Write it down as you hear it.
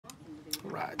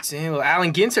Right, Daniel.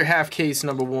 Alan Ginter, half case,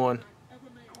 number 1.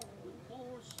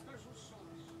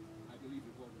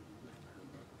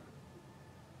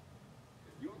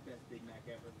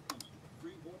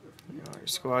 All right,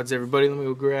 squads, everybody. Let me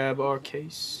go grab our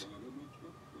case.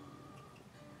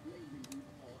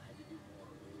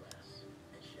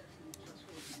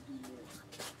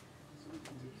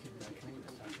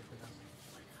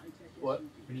 What?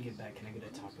 When you get back, can I get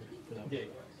a topper for that? Yeah.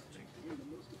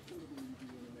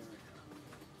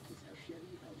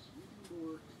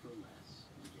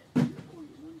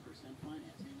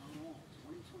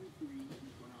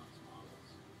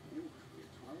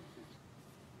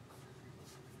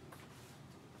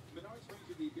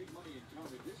 Big money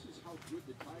encounter. This is how good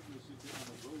the Tigers have been on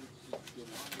the road since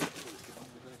July 1st,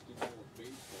 among the best in all of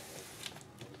baseball.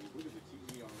 When you look at the team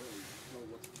ERA, you know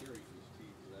what's carrying this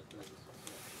team to that type of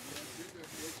success. Yeah, I think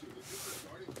that's true. This is a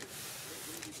starting pitch.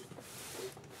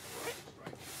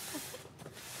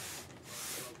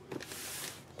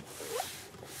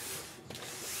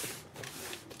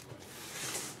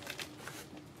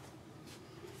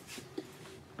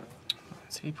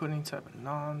 Does he put any type of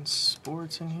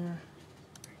non-sports in here?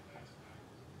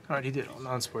 Alright, he did all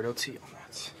non-sport OT on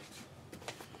that.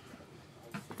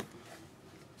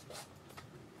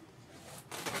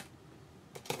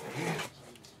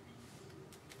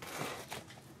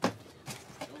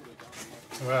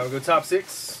 Alright, we'll go top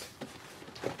 6.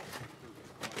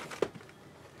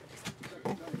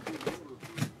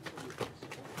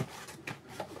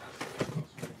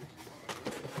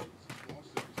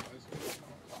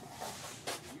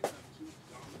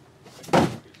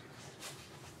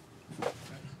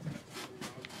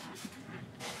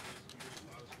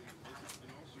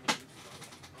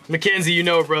 Mackenzie, you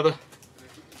know it, brother.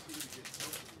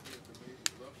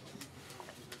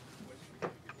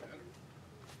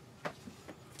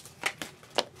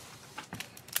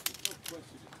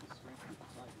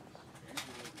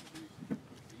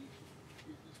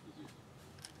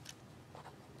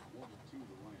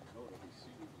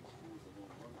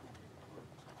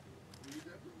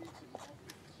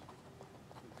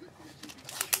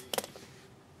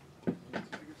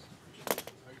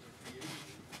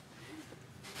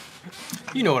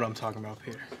 You know what I'm talking about,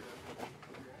 Peter.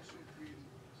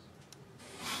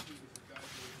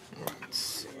 Let's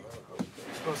see.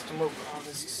 Post him over on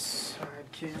this side,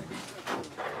 kid.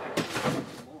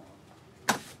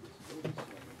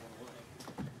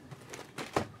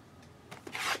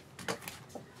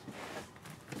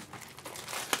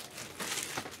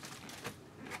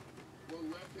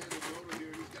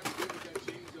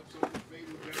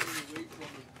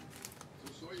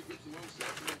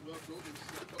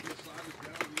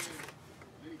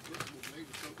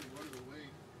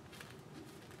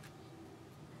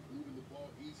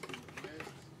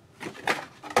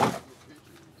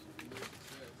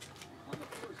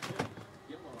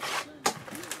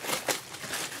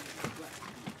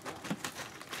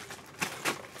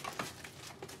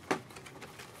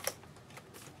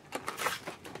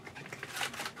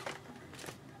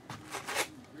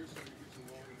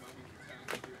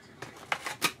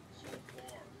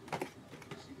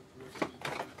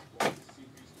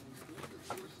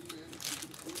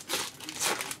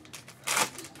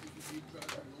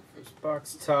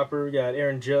 Box topper, we got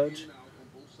Aaron Judge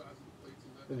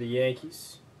for the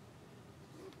Yankees.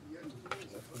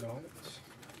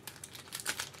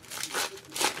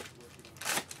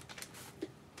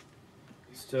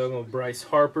 Still going Bryce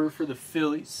Harper for the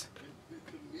Phillies.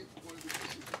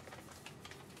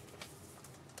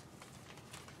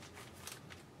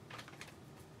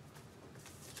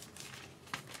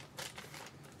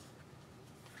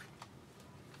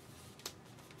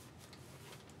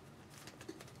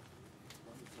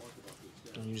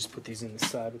 And you just put these in the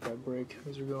side with that break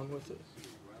as you're going with it.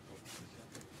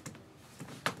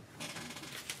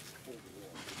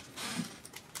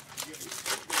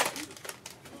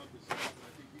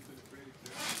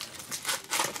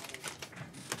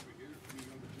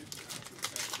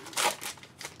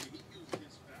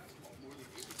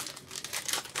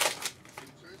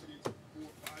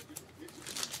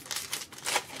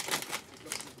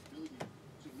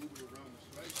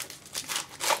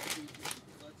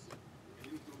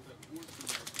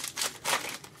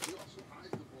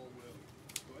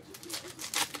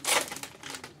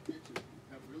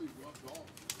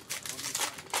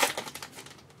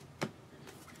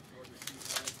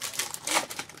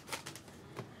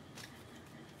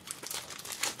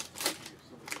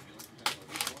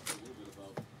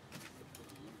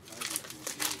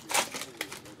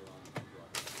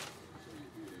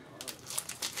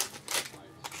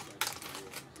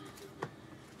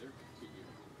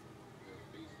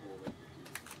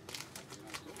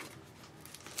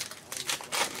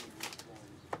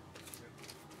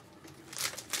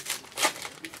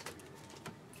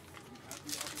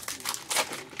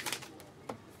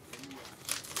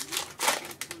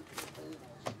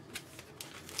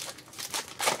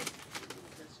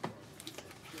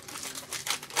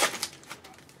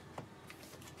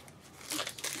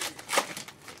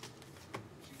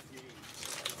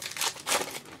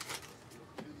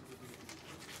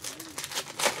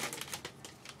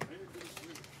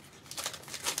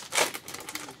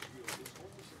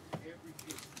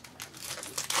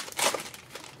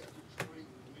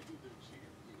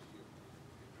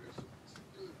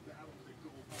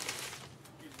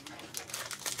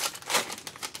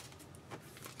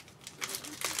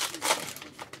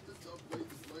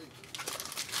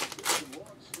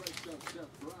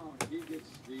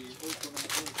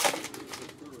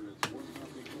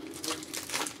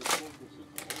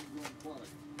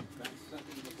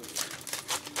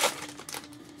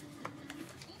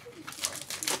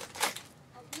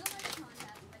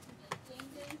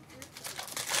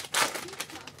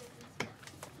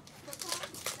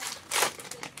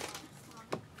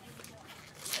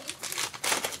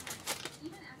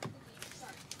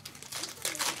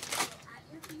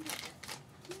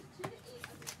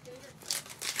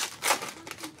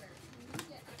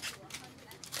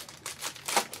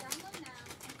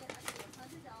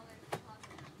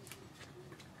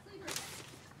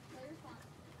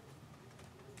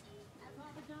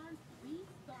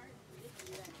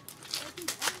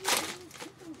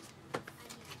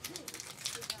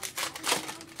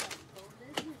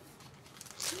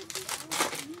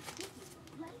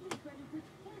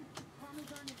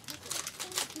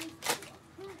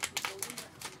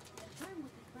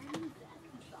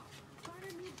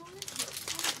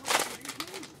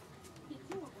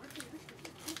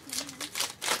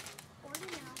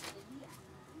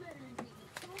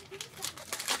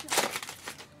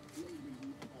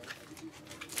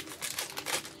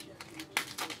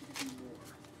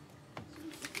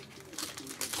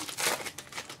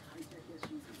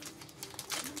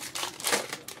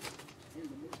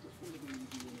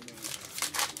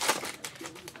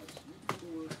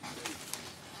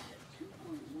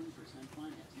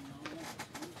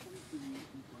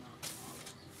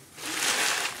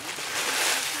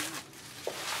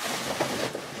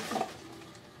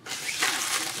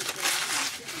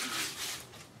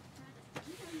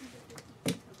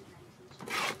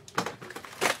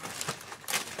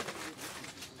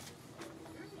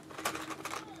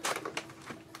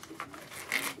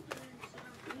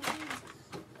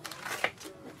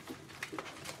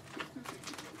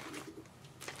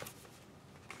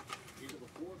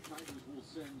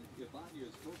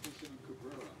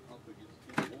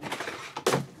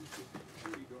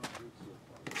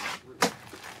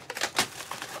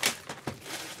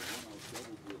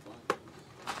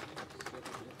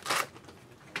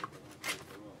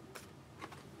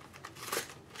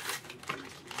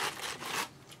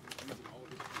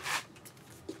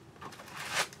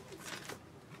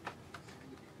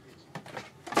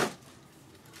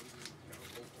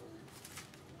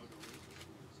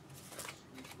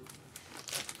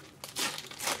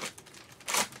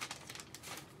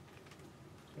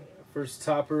 First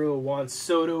topper, Juan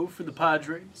Soto for the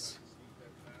Padres.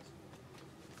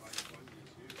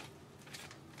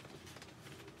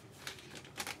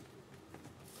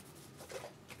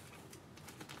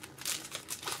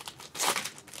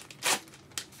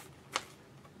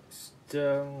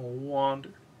 Wander,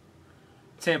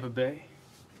 Tampa Bay.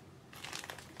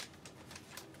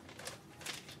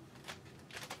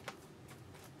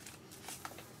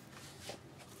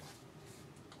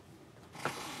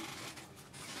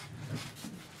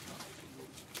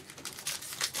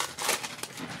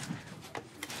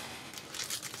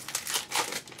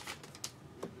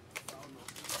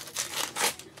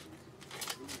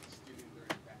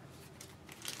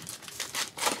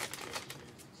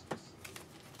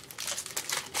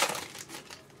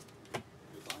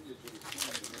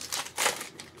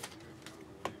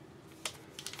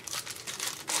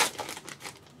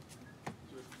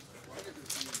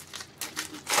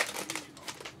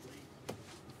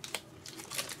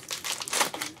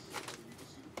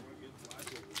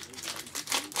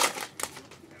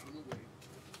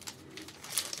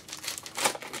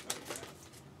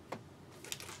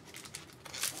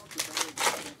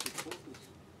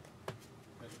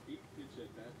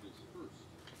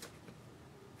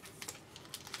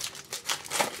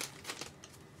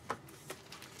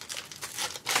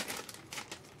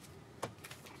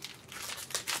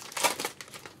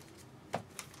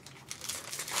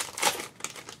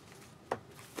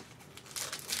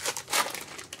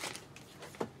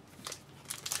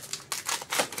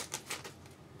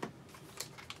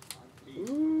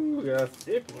 Ooh, got a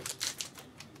thick one.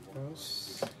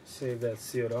 Let's save that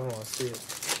sealed. I don't want to see it.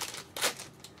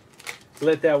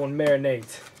 Let that one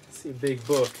marinate. See a big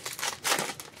book.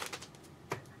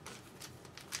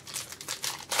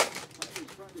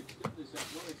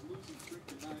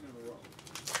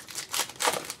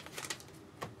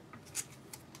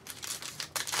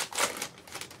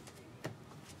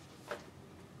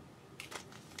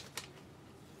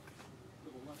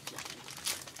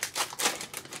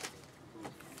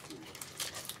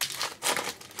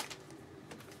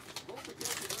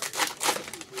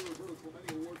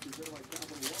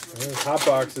 There's hot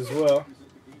box as well.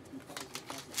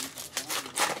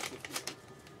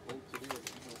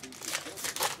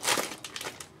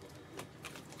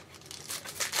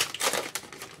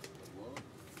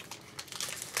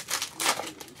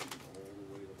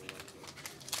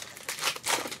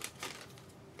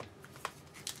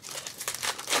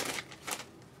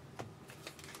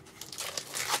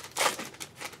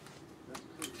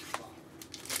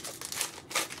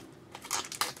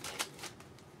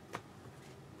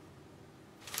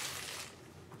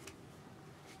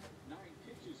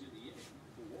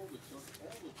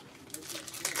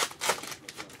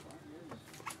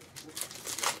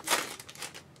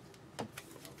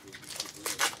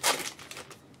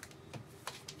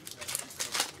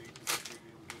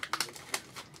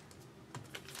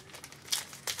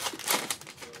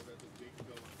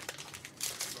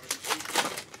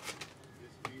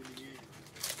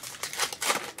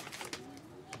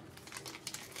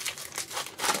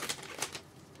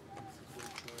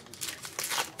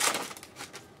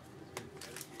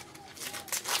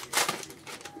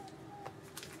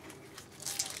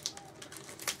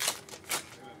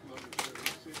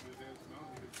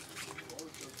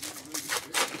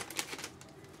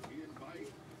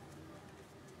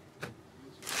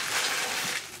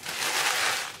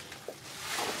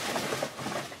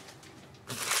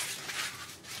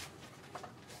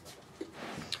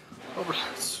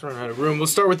 Let's run out of room. We'll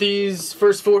start with these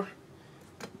first four.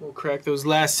 We'll crack those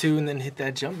last two and then hit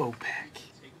that jumbo pack.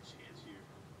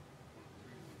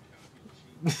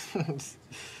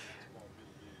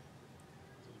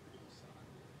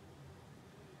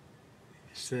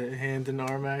 Just that hand and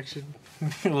arm action.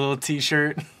 A little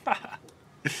t-shirt.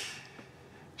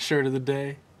 Shirt of the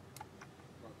day.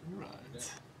 Right.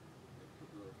 Let's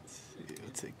see,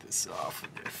 we'll take this off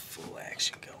and get full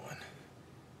action going.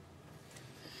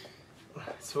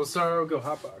 So we'll go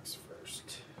hot box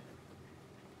first.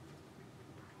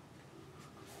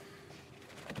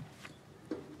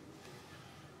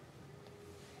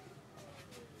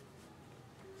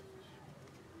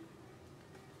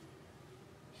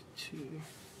 Two.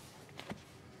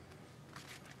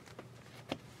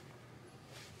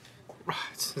 Right,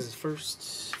 this is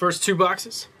first two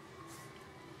boxes.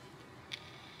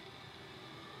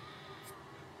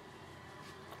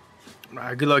 All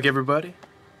right, good luck, everybody.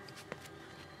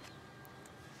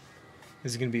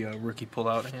 This is going to be a rookie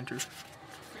pullout, Andrew.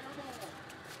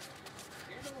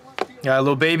 Got a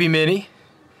little baby mini.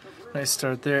 Nice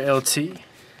start there, LT.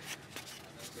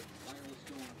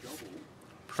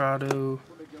 Prado.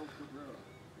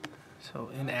 So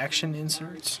in action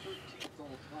inserts.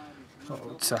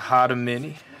 Oh, it's a Hada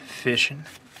Mini fishing.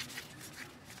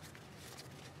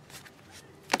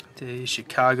 The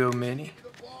Chicago Mini.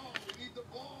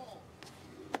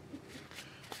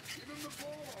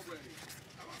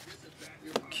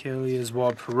 Kelly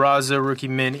Oswald Peraza rookie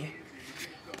mini.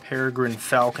 Peregrine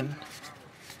Falcon.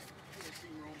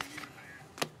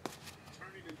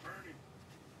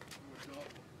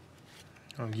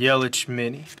 Yelich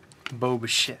mini. Bo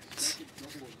Bichette.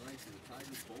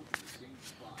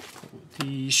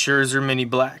 The Scherzer mini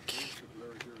black.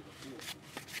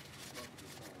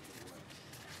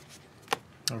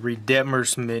 A Reed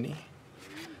Detmers mini.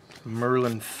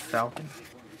 Merlin Falcon.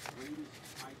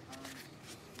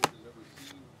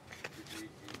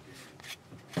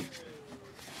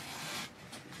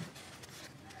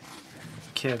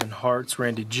 Kevin Hart's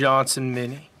Randy Johnson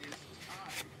mini.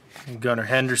 And Gunnar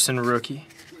Henderson rookie.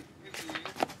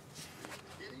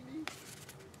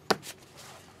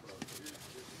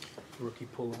 Rookie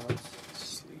pull-outs,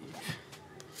 sleeve.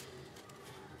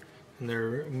 And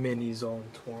their minis all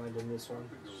entwined in this one.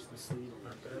 Just the sleeve,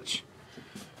 not that.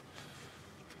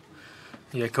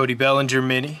 Yeah, Cody Bellinger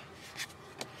mini.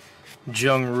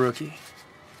 Jung rookie.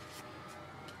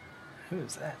 Who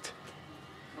is that?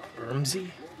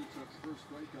 Ermsey?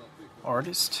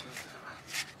 Artist.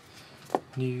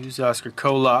 News Oscar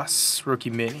Colas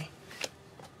rookie mini.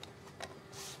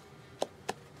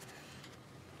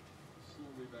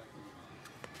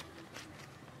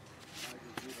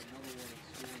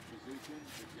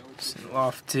 St.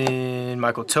 Lofton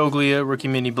Michael Toglia rookie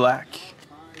mini black.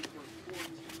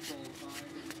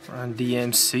 On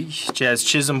DMC Jazz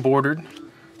Chisholm bordered.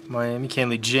 Miami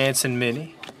Kenley Jansen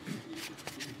mini.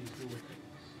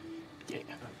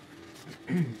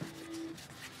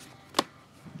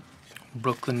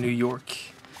 Brooklyn, New York.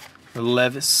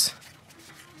 Levis.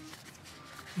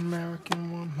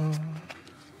 American Woman.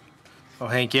 Oh,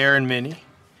 Hank Aaron mini.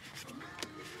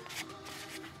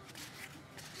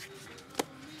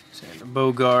 Xander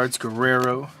Bogaerts,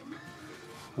 Guerrero.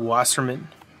 Wasserman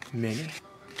mini.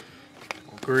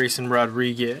 Grayson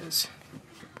Rodriguez.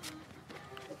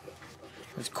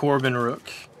 There's Corbin Rook.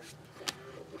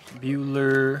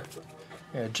 Bueller.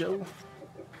 Yeah, Joe.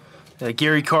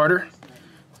 Gary Carter.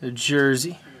 The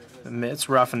jersey, the Mets,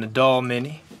 Rafa Nadal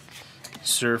mini,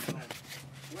 surfing.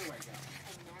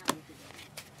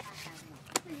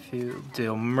 Field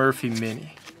Dale Murphy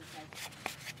mini.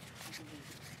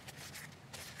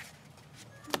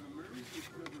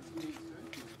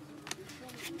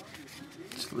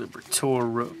 It's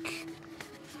Libertor Rook.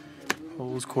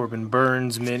 Holes Corbin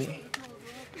Burns mini.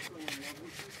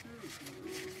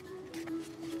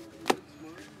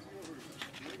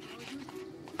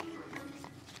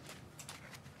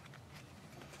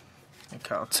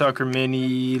 Kyle Tucker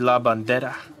mini, La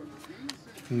Bandera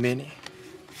mini.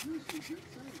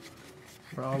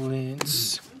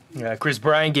 Rollins. Chris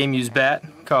Bryant game used bat,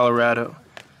 Colorado.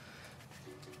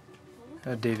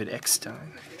 David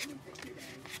Eckstein.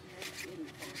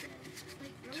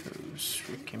 Toes,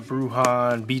 Rick and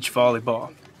Bruhan, beach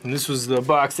volleyball. And this was the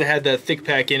box that had that thick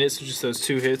pack in it, so just those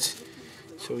 2 hits.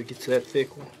 So we get to that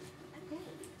thick one.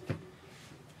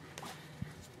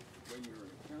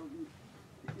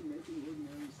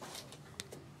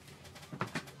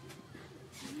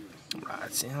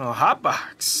 Seeing a little hot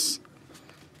box.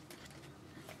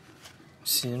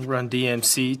 Seeing Run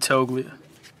DMC, Toglia.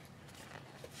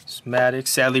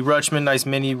 Maddox, Sadly Rutschman, nice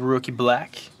mini rookie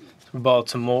black. From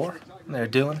Baltimore. There,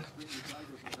 Dylan.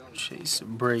 Chase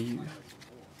Abreu.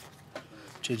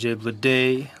 JJ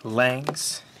Bleday,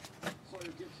 Langs.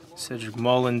 Cedric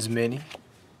Mullins mini.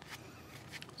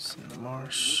 Cinder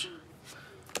Marsh.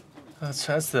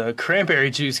 That's the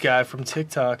cranberry juice guy from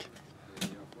TikTok.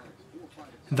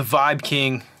 The Vibe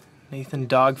King, Nathan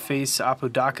Dogface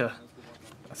Apodaca.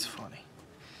 That's funny.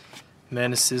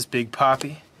 Menaces, Big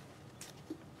Poppy.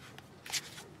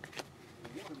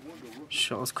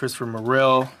 Schultz, Christopher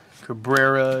Morel.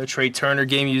 Cabrera, Trey Turner,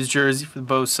 game used jersey for the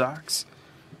Bo Sox.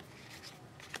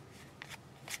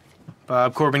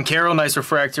 Bob Corbin Carroll, nice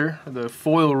refractor. The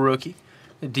foil rookie.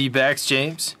 The D-backs,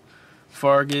 James.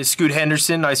 Fargas, Scoot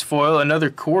Henderson, nice foil. Another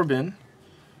Corbin.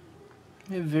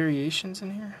 We have variations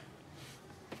in here.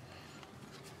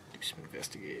 Some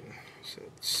investigating. So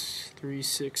it's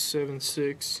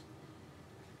 3676,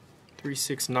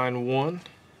 3691,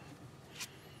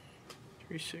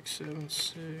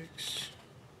 3676.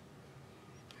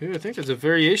 Yeah, I think that's a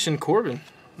variation Corbin.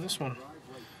 This one.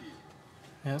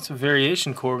 Yeah, that's a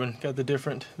variation Corbin. Got the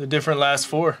different last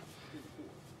 4.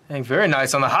 I think very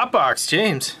nice on the hot box,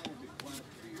 James.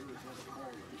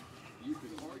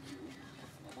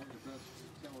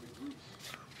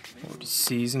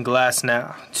 Season Glass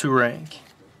Now, 2 rank.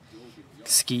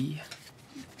 Ski.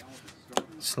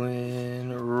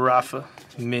 Slin Rafa,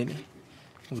 Mini.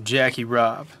 Jackie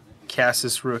Robb,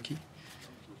 Cassis rookie.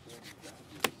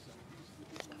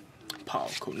 Paul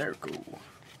Konerko.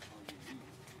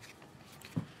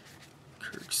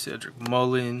 Kirk Cedric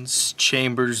Mullins,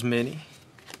 Chambers Mini.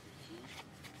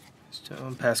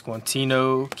 Stone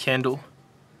Pasquantino, Kendall.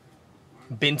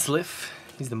 Binsliff,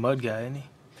 he's the mud guy, isn't he?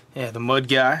 Yeah, the mud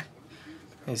guy.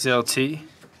 It's LT.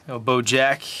 Oh, Bo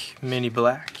Jack, Mini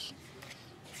Black.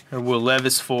 Or Will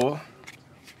Levis foil.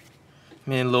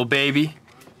 Man, Lil Baby,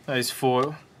 nice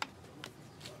foil.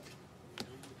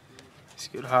 It's a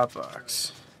good hot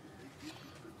box.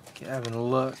 Gavin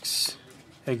Lux.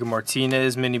 Edgar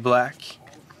Martinez, Mini Black.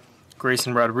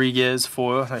 Grayson Rodriguez,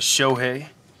 foil. Nice Shohei.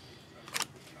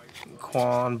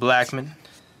 Quan Blackman.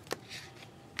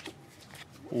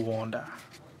 Wanda.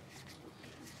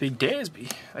 Big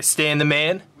Dansby. I stand the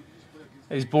man.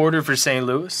 He's border for St.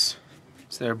 Louis.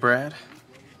 It's there, Brad.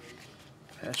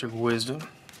 Patrick Wisdom.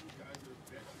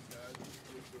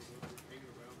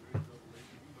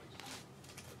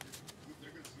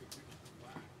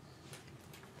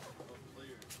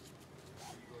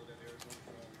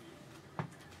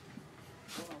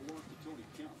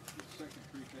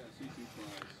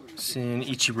 Sin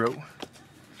Ichiro.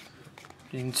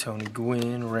 Getting Tony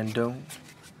Gwynn, Rendon.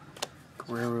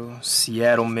 Guerrero,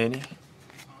 Seattle Mini.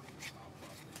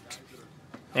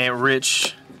 Ant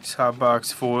Rich, hot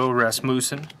box foil,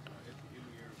 Rasmussen.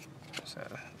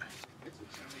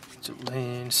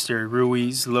 Lynn, Steri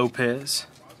Ruiz, Lopez.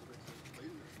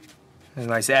 A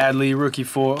nice Adley rookie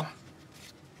foil.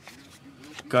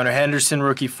 Gunnar Henderson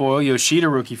rookie foil, Yoshida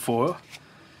rookie foil.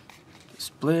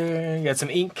 Blair, got some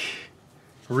ink.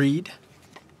 Reed.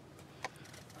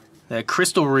 That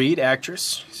Crystal Reed,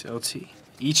 actress, LT.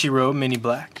 Ichiro, Mini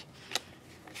Black.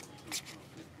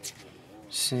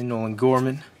 Sin Nolan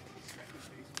Gorman.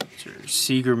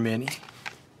 Seager Mini.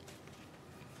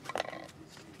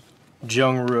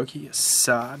 Jung rookie,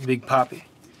 Assad, Big Poppy.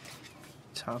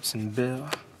 Thompson Bell.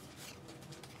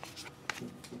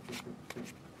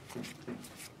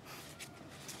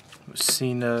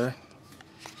 Messina.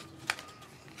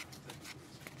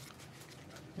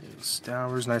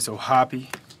 Stowers, nice O'Hoppy.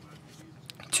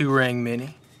 2-ring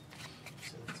Mini.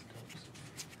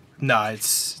 Nah,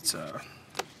 it's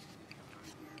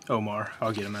Omar.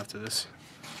 I'll get him after this.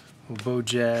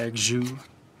 Bojack, Zhu,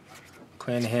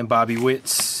 Clanahan, Bobby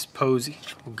Witts, Posey,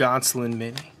 Gonsolin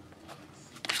Mini.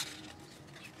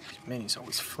 These minis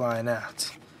always flying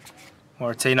out.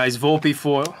 Marte, nice Volpe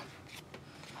foil.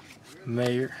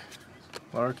 Mayer,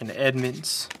 Larkin,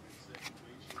 Edmonds.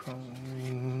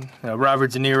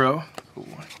 Robert De Niro. Cool.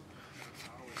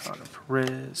 Connor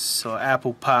Perez. So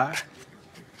Apple Pie.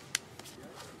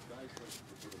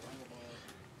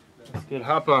 That's good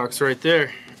hot box right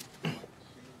there.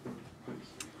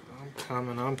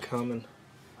 I'm coming.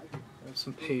 Have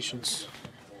some patience.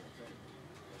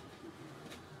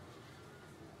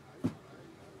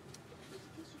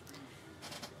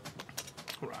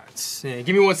 Right. Yeah,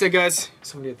 give me one sec, guys.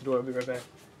 Somebody at the door. I'll be right back.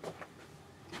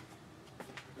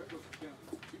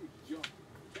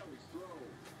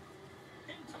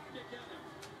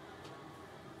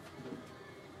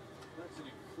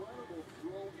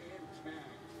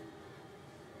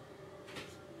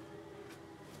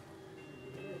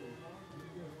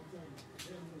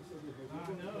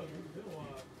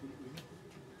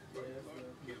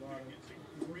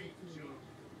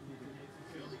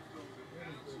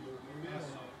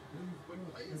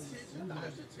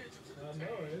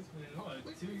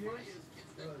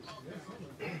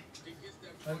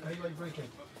 How you like breaking?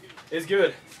 It's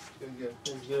good. Good.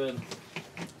 It's good.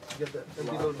 You got the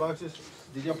empty those boxes.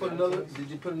 Did you put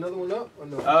another one up or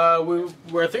no?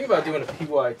 We're thinking about doing a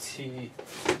PYT.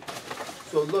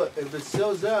 So look, if it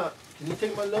sells out, can you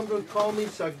take my number and call me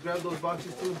so I can grab those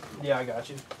boxes too? Yeah, I got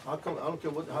you. I'll come. I don't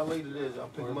care how late it is. I'll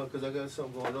pick them up because I got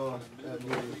something going on.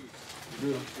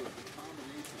 You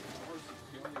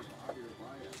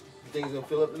think it's gonna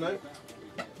fill up tonight?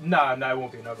 Nah, it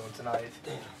won't be another one tonight.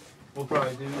 We'll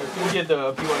probably do. We'll get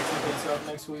the PYT case up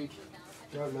next week.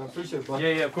 All right, man. Appreciate it, bud.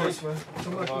 Yeah, of course. Thanks, man.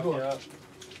 Come back I'll and go. lock you up.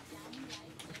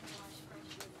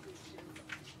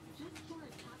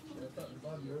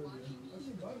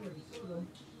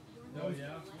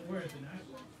 Where is it now?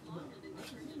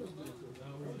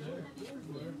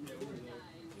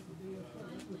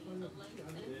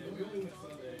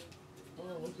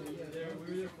 Oh, okay, yeah.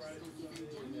 We were there Friday,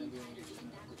 Sunday,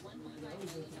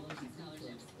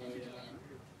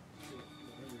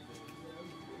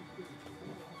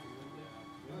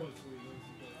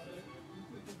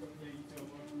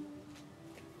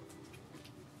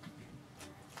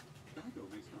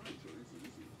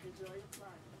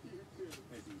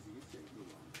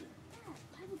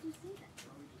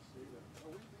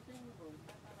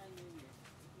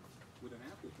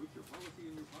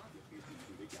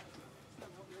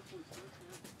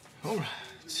 All right.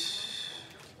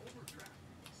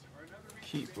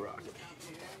 Keep rocking.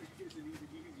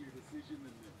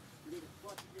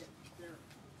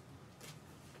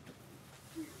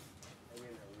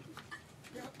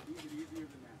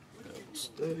 Double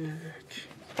stack.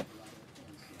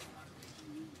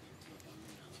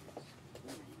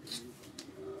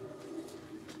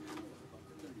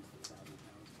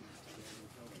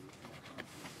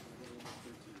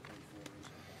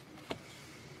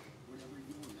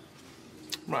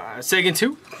 Right, second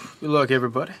two. Good luck,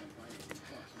 everybody.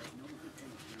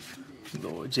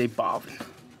 Lord J. Bobbin.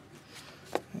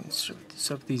 Let's show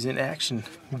this up. These in action.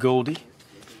 Goldie.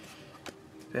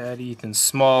 Bad Ethan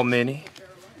Small Mini.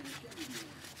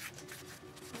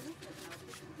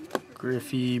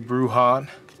 Griffey Bruhan.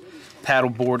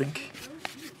 Paddleboarding.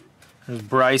 There's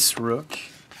Bryce Rook.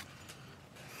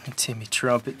 Timmy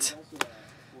Trumpet.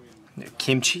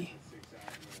 Kimchi.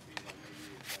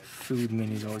 Food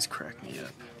minis always crack me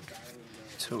up.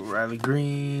 So Riley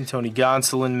Green, Tony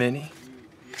Gonsolin mini,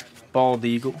 Bald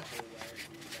Eagle.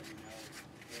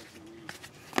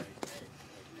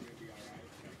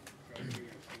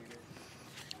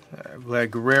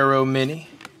 Vlad Guerrero mini.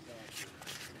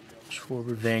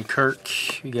 Schwarber Van Kirk.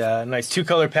 We got a nice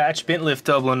two-color patch, bent lift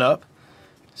doubling up.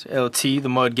 So LT, the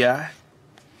mud guy.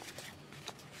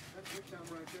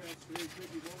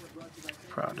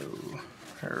 Prado.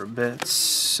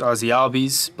 Herabets, Ozzy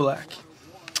Albies, black.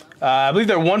 I believe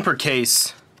they're one per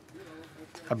case.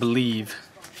 I believe.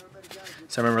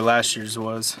 So I remember last year's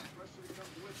was.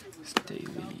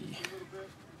 Daily.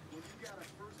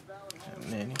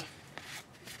 Many.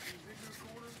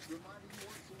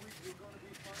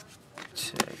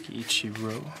 Tech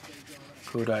Ichiro.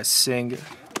 Kodai Senga.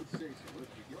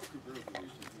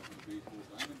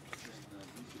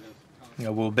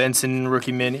 Will Benson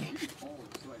rookie mini.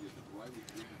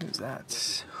 Who's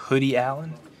that? Hoodie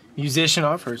Allen, musician.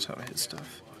 I've heard some of his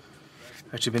stuff.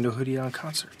 Actually been to a Hoodie Allen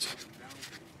concerts.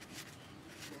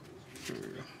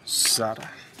 Sada.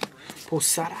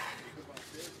 Posada.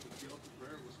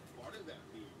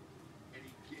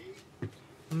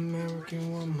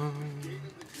 American woman.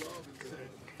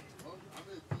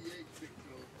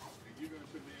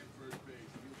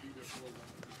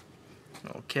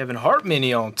 Oh, Kevin Hart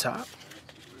mini on top.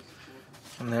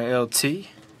 And the LT.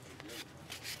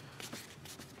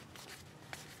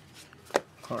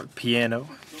 Card Piano.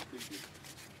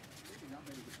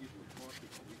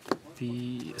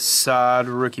 The Assad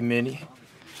rookie mini.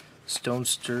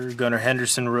 Stonester, Gunnar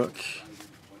Henderson rook.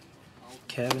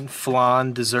 Kevin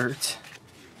Flan dessert.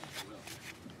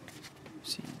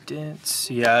 See Dents.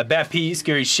 Yeah, Baptiste,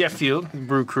 Gary Sheffield,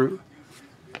 Brew Crew.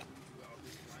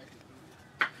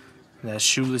 That's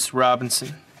Shoeless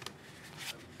Robinson.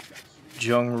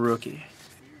 Jung rookie.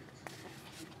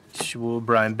 Shul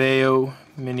Brian Bayo,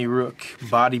 Mini Rook,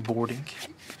 Bodyboarding.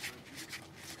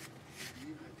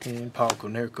 And Paul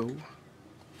Conerco.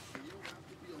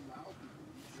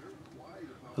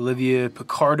 Olivia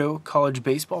Picardo, college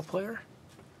baseball player.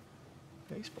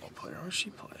 Baseball player, where does she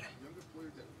play?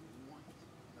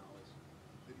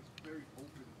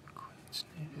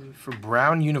 For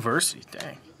Brown University,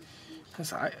 dang.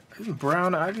 That's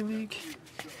Brown Ivy League?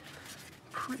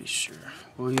 Pretty sure.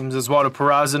 Williams Oswaldo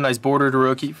Peraza, nice bordered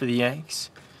rookie for the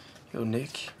Yanks. Yo,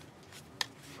 Nick.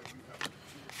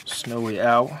 Snowy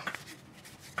Owl.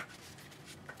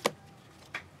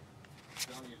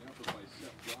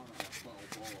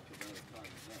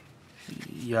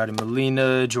 Yadi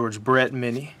Molina, George Brett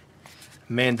mini.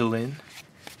 Mandolin.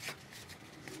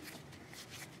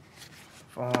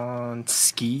 On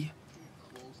Ski.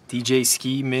 DJ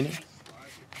Ski mini.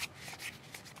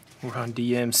 We're on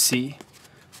DMC.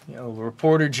 You know,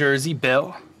 reporter jersey,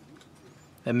 Bell.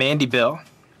 And Mandy Bell.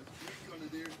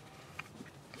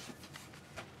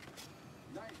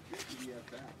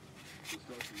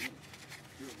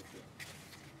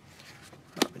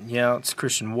 Robin Yountz,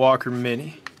 Christian Walker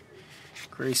mini.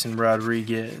 Grayson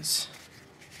Rodriguez.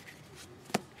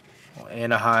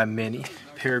 Anaheim mini.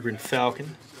 Peregrine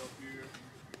Falcon.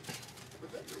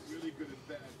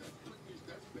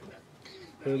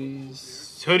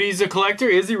 Hoodie's a collector,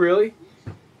 is he really?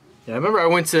 Yeah, I remember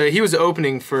he was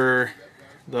opening for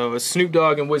the Snoop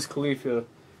Dogg and Wiz Khalifa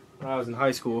when I was in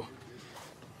high school.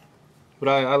 But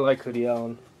I like Hoodie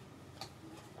Allen.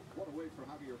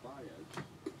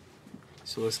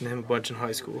 So listen to him a bunch in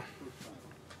high school.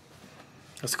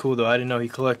 That's cool though, I didn't know he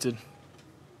collected.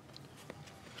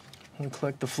 I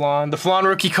collect the Flan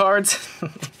rookie cards.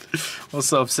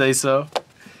 What's up, say so?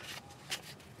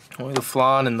 Only the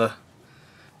flan and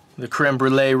the creme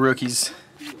brulee rookies.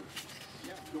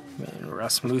 Man,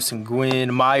 Rasmussen,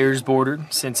 Gwynn, Myers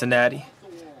bordered, Cincinnati,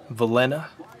 Valena,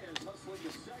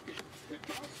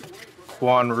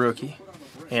 Juan rookie,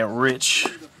 and Rich.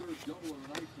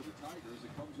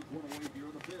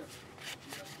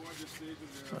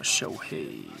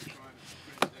 Shohei,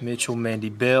 Mitchell, Mandy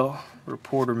Bell,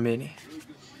 Reporter Mini,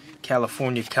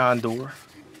 California Condor,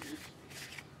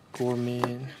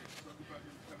 Gorman,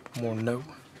 Morneau,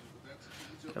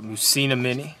 got Musina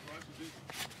Mini,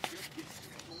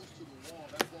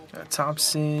 got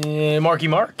Thompson, Marky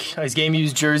Mark, nice game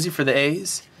used jersey for the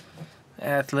A's,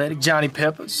 Athletic, Johnny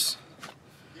Peppers,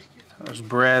 there's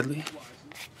Bradley,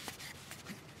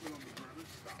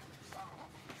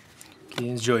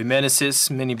 Joey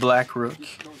Meneses, Mini Black Rook,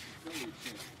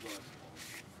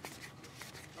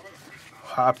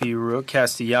 Hoppy Rook,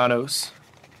 Castellanos,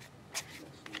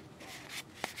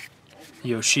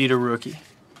 Yoshida rookie,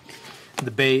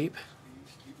 the Babe,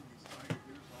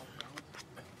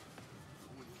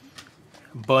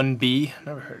 Bun B,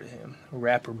 never heard of him,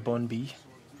 rapper Bun B,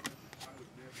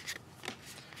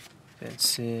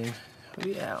 Benson,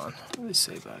 Woody Allen, what do they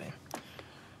say about him?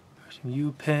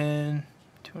 UPenn,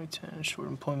 2010, short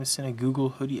employment center, Google,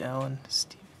 Hoodie Allen,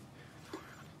 Steve,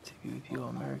 TVP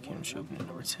All-American, show being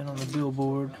number 10 on the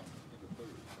Billboard.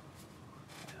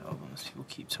 Albums, people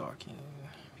keep talking.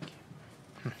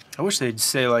 I wish they'd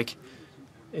say, like,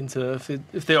 into,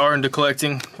 if they are into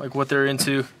collecting, like what they're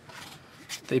into,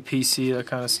 they PC, that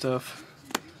kind of stuff.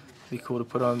 Be cool to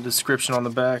put on the description on the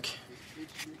back.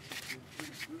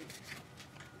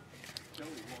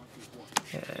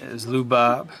 Yeah, there's Lou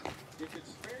Bob.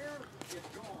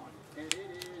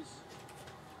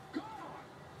 There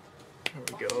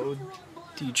we go,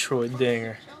 Detroit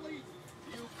Dinger.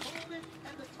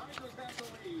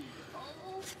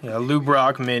 Yeah, Lou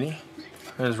Brock Mini.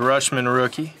 There's Rushman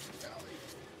rookie.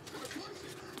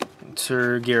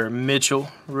 Sir Garrett Mitchell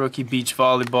rookie beach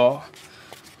volleyball.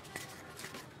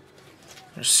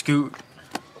 There's Scoot.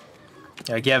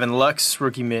 Yeah, Gavin Lux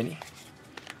rookie mini.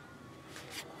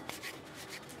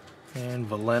 And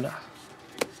Valena.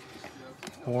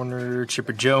 Warner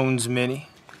Chipper Jones mini.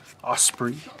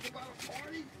 Osprey.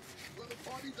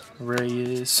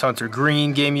 Reyes, Hunter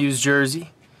Green game used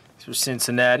jersey for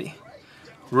Cincinnati.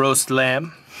 Roast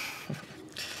Lamb.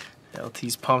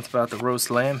 LT's pumped about the Roast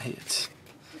Lamb hits.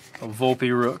 A Volpe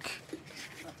Rook.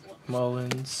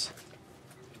 Mullins.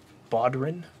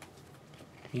 Bodrin.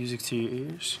 Music to your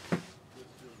ears.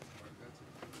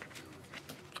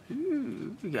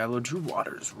 Ooh, we got a little Drew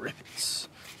Waters ribbons.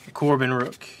 Corbin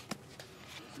Rook.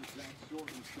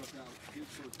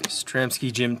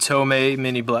 Stramsky Jim Tomei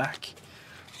mini black.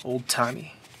 Old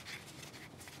timey.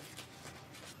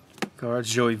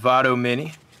 Guards Joey Votto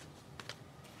mini.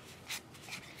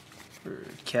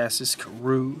 Cassis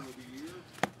Carew.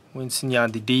 Winston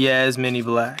Yandy Diaz mini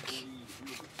black.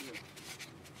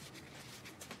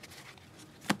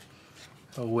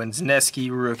 Wensneski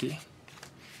rookie.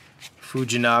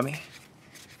 Fujinami.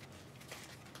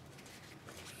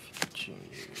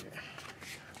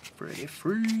 Pretty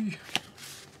free.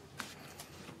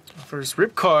 First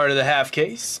rip card of the half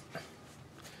case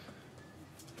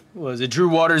was a Drew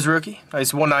Waters rookie.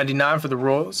 Nice 199 for the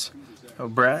Royals. Oh,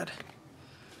 Brad.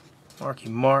 Marky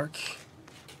Mark.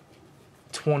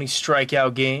 20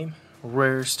 strikeout game.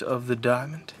 Rarest of the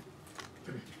diamond.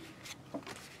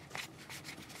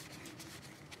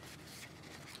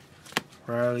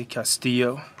 Riley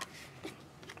Castillo.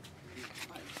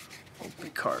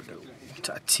 Ricardo.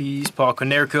 Tatis. Paul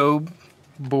Konerko.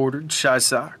 Bordered. Shy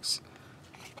Sox.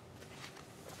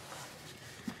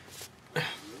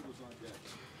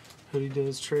 Hoodie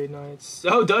does trade nights.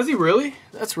 Oh, does he really?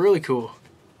 That's really cool.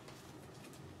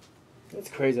 That's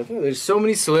crazy. I think there's so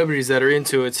many celebrities that are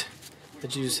into it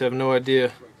that you just have no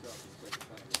idea.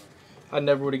 I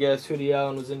never would have guessed Hoodie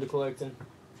Allen was into collecting.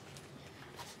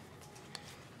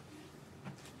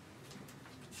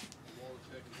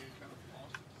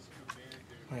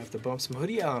 I have to bump some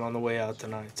Hoodie Allen on the way out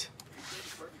tonight.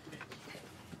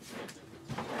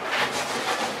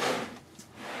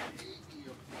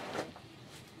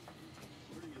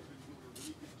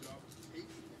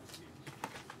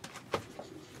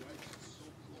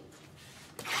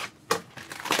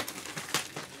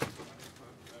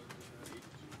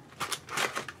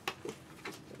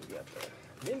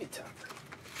 Mini topper.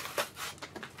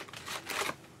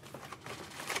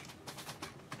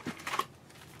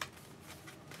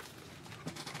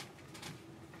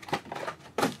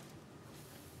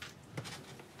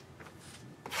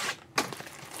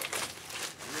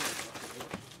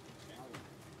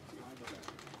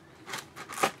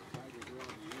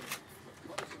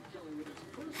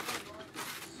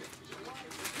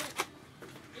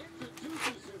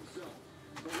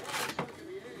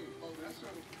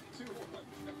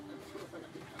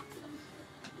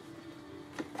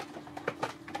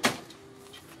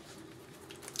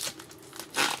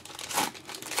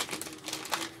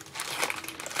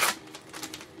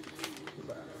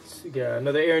 We got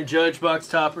another Aaron Judge box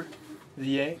topper. The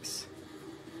Yanks.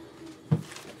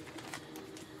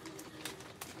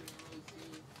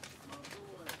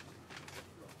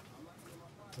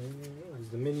 There's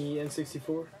the mini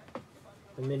N64.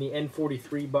 The mini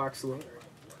N43 box load.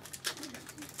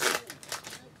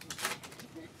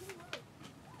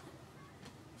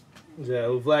 Is that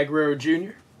Vlad Guerrero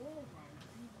Jr.?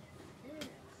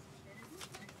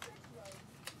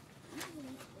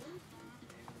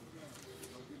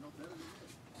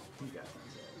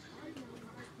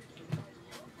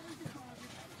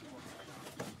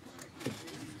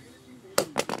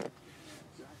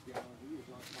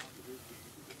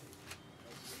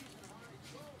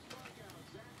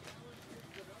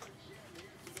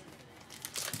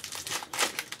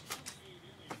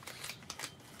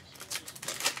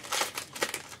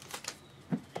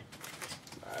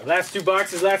 Last two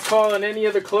boxes, last call on any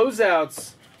other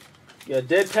closeouts. You got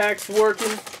Dead Packs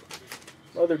working,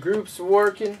 other groups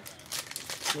working.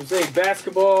 Mosaic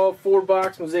Basketball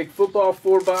 4-box, Mosaic Football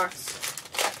 4-box,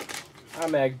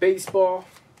 IMAG Baseball.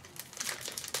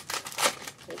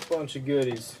 A bunch of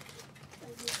goodies.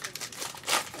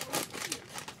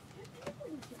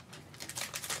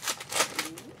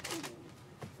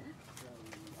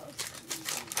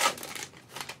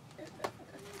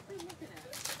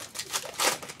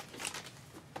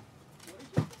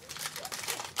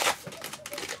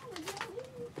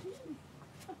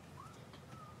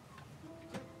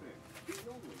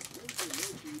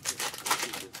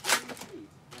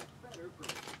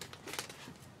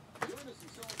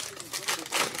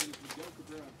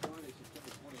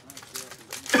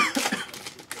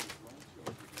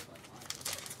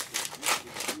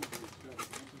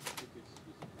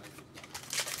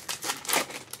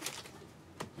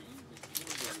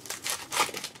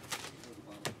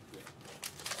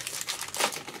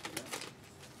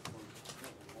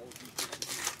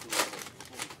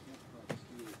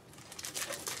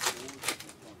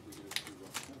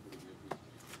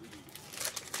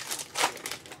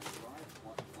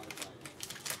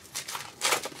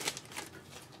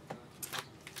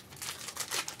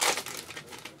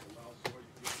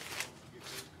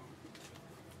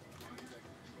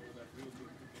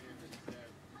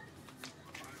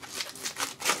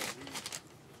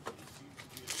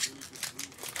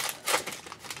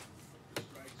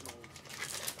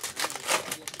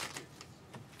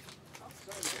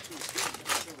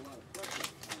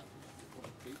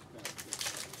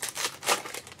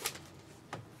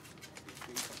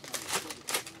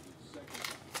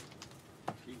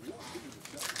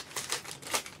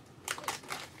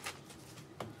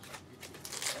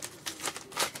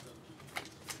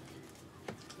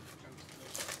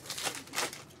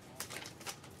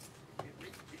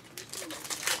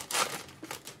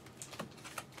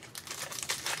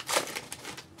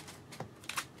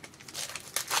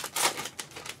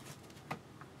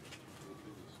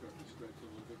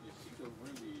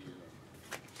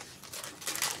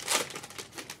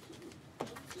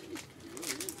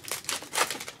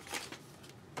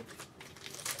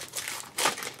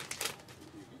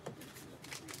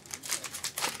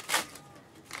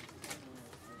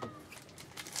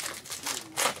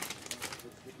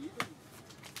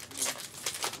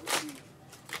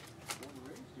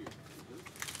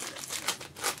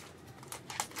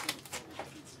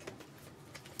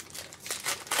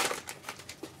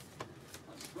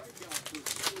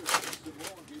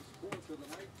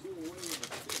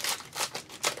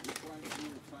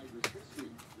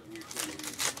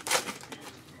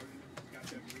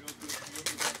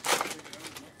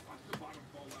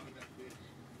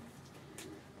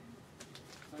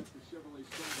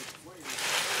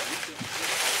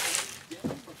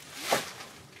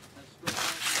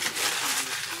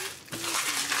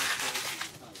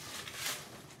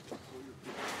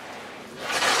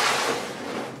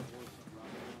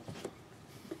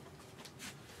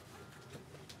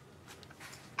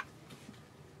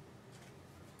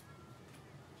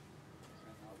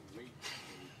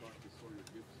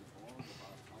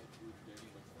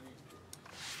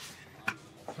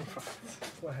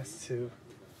 Last two.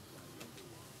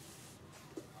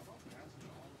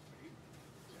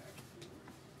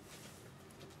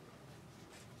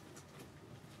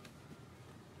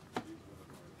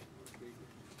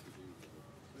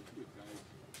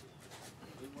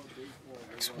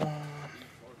 Next one.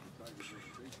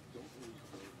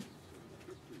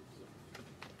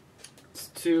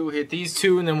 Two, hit these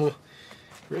two, and then we'll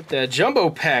rip that jumbo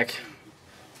pack.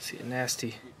 See a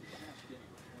nasty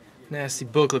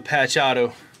booklet patch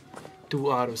auto,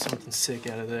 dual auto, something sick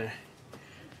out of there.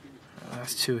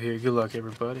 Last two here. Good luck,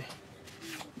 everybody.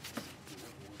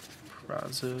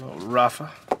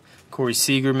 Rafa, Corey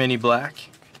Seager, mini black.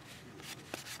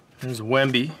 There's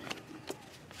Wemby.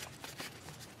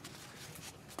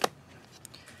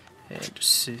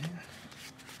 Anderson.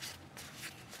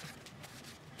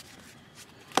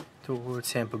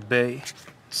 Towards Tampa Bay.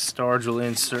 Stargell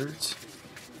inserts.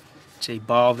 Jay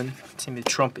Balvin. Timmy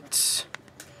Trumpets.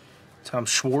 Tom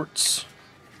Schwartz.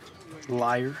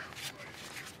 Liar.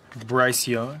 Bryce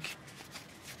Young.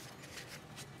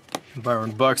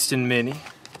 Byron Buxton mini.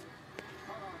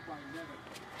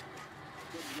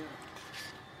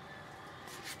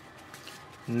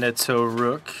 Neto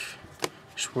Rook.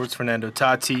 Schwartz Fernando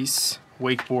Tatis.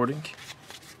 Wakeboarding.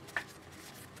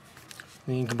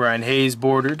 Lincoln Brian Hayes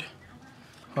bordered.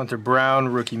 Hunter Brown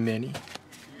rookie mini.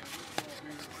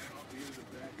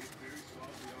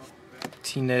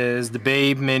 Martinez the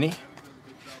Babe mini.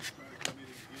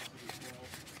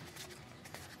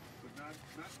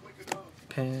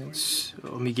 Pence,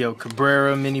 Miguel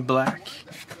Cabrera mini black.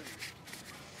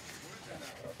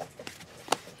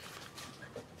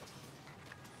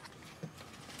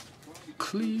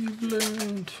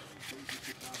 Cleveland.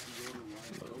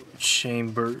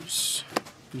 Chambers.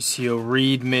 ECO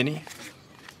Reed mini.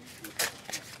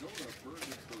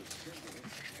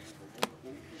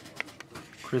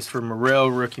 Christopher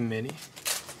Morel rookie mini.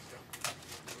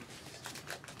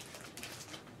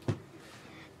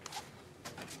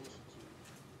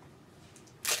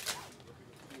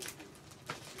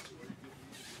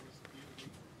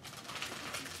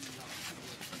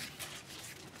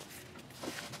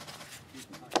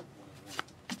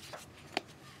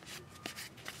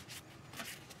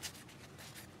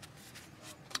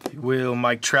 Will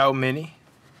Mike Trout mini.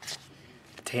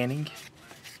 Tanning.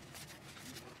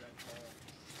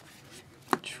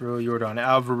 Jordan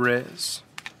Alvarez.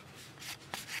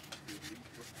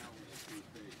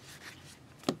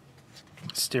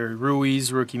 Steri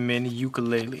Ruiz rookie mini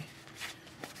ukulele.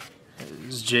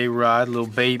 This is J-Rod, little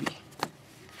baby.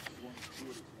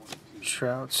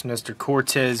 Trout's Nestor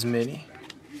Cortez mini.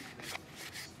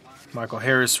 Michael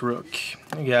Harris rook.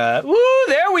 We got, woo,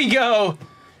 there we go.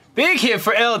 Big hit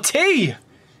for LT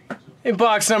in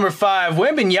box number 5.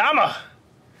 Wembanyama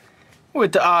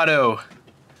with the auto.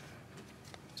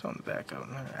 It's on the back of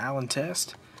there. Allen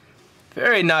Test.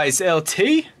 Very nice, LT.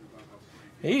 He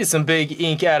is some big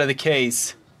ink out of the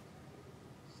case.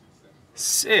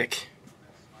 Sick.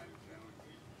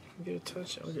 I'll get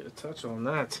a touch on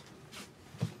that.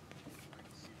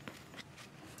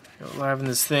 Go liven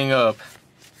this thing up.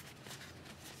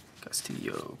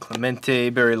 Castillo,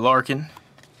 Clemente, Barry Larkin.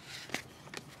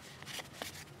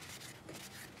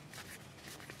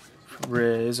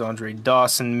 Perez, Andre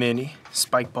Dawson mini,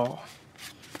 spike ball.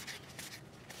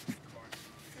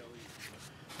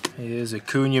 Here's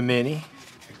Acuna mini.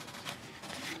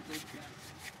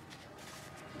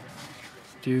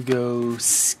 Dugo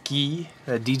Ski,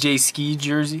 DJ Ski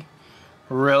jersey.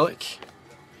 Relic.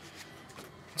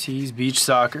 Tees Beach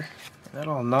Soccer. That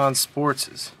all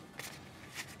non-sports.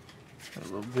 A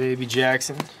little baby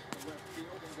Jackson.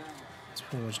 It's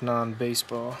pretty much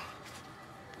non-baseball.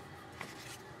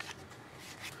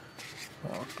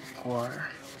 Choir.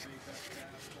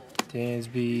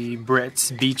 Dansby,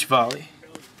 Brett's Beach Volley.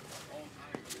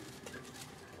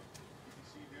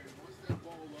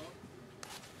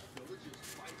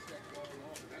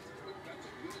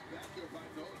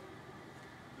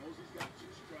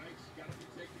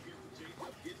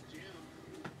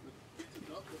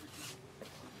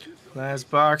 Last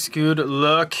box, good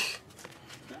luck.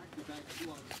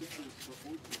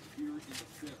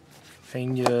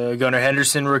 Gunnar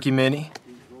Henderson rookie mini.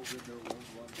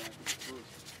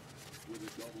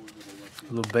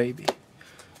 Little baby.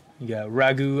 You got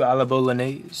Ragu a la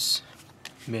Bolognese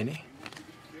mini.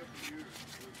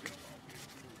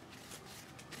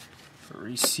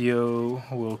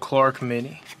 Mauricio Will Clark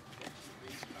mini.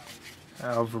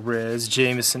 Alvarez,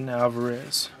 Jameson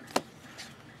Alvarez.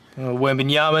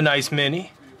 Wembanyama, nice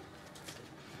mini.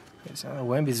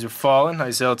 Wembies are falling,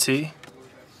 nice LT.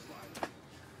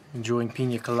 Enjoying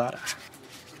Pina Colada.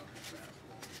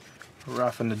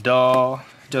 Rafa Nadal,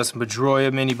 Justin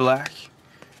Pedroia, mini black.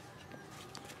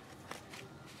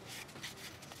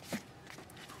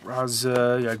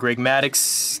 Got Greg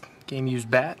Maddux, game used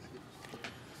bat.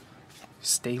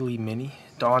 Staley mini,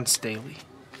 Don Staley.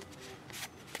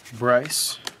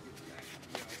 Bryce.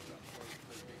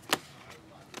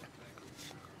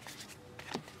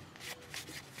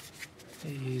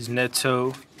 He's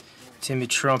Neto, Timmy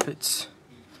Trumpets,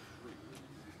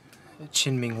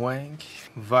 Chin Ming Wang,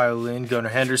 violin, Gunnar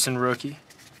Henderson rookie.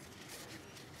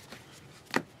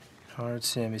 Hard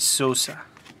Sammy Sosa.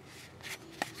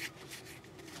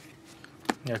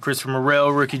 Got Christopher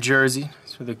Morel rookie jersey.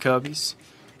 It's for the Cubbies.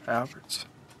 Alberts.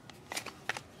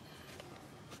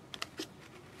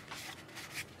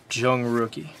 Jung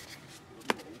rookie.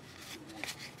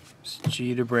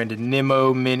 Ginter, Brandon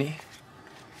Nimmo mini.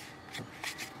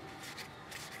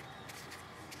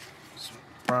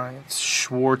 Bryant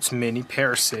Schwartz mini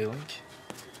parasailing.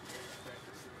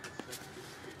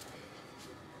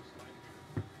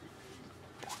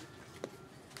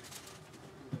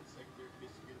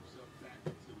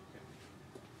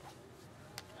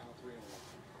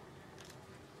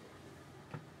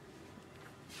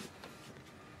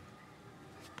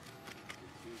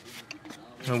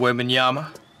 And Wembanyama.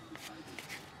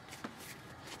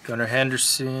 Gunnar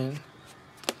Henderson. Is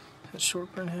that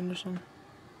short print Henderson?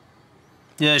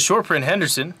 Yeah, short print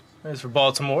Henderson. There's for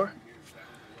Baltimore.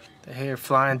 The hair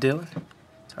flying Dylan.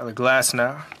 Tyler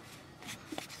Glasnow.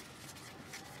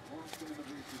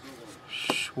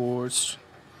 Schwartz.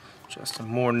 Justin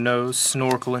Morneau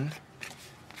snorkeling.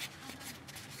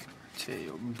 Tay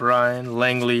O'Brien,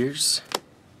 Langoliers.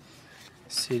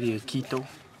 City of Quito.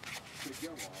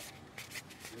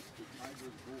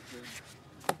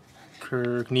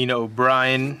 Kirk, Nina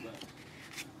O'Brien.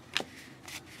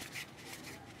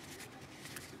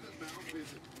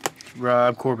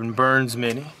 Rob Corbin Burns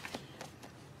mini.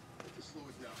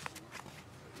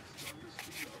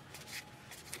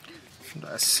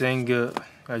 Senga,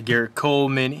 Garrett Cole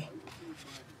mini.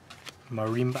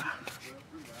 Marimba.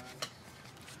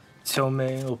 Tome,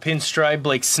 little pinstripe,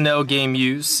 Blake Snell game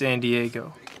used, San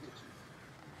Diego.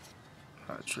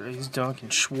 Padres, Duncan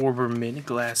Schwarber mini,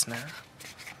 glass now.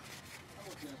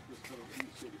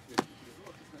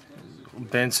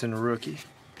 Benson rookie.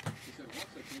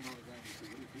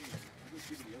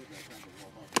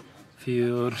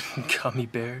 Field, gummy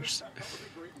bears.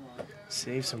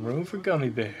 Save some room for gummy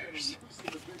bears.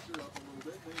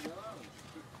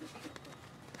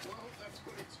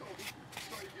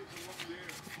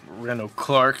 Reno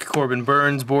Clark, Corbin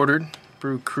Burns bordered.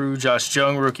 Brew Crew, Josh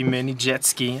Jung, rookie mini, jet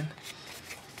skiing.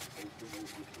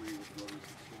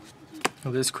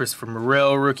 This Christopher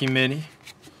Morel, rookie mini.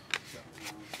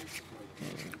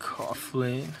 And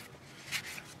Coughlin.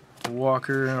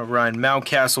 Walker, Ryan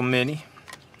Mountcastle mini.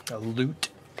 A loot.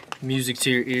 Music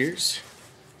to your ears.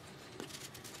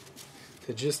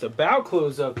 To just about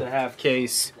close up the half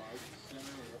case.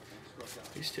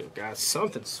 We still got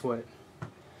something sweat.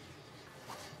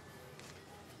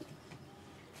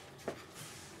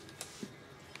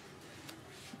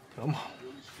 Come on.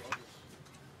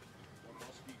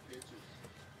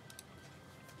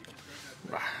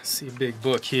 I see a big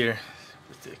book here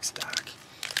with thick stock.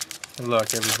 Good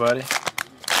luck, everybody.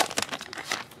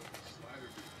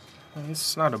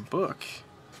 It's not a book.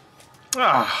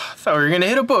 Ah, I thought we were gonna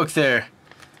hit a book there.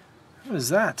 What is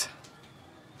that?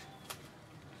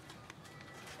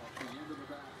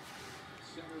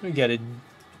 We got a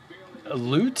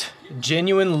loot, a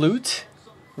genuine loot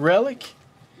relic.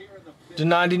 To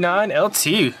 99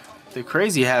 LT, the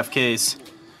crazy half case.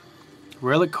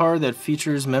 Relic card that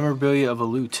features memorabilia of a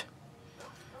loot.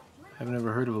 I've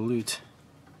never heard of a loot.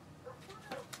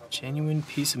 Genuine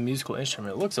piece of musical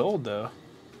instrument. It looks old though.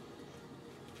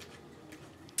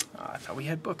 I thought we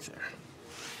had book there.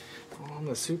 On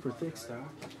the super thick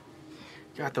stock.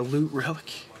 Got the loot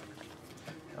relic.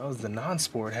 That was the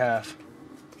non-sport half.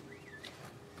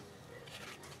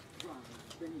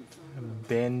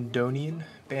 Bandonian?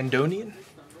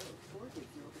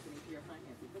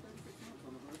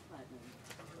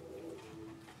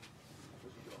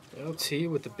 LT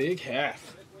with the big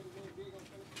half.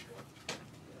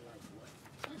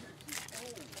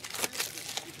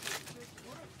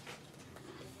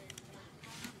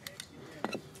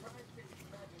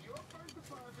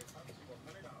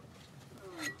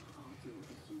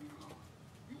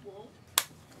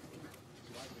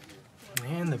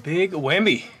 And the big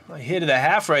Wemby. A hit of the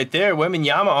half right there.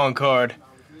 Wembanyama on card.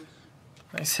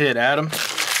 Nice hit, Adam.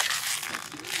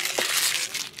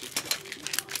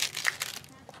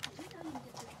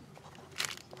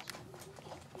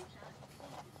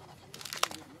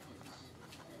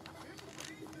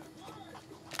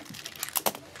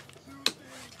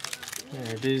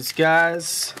 There it is,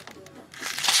 guys.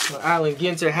 Allen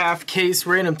Ginter half case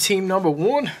random team number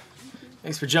 1.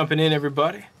 Thanks for jumping in,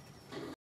 everybody.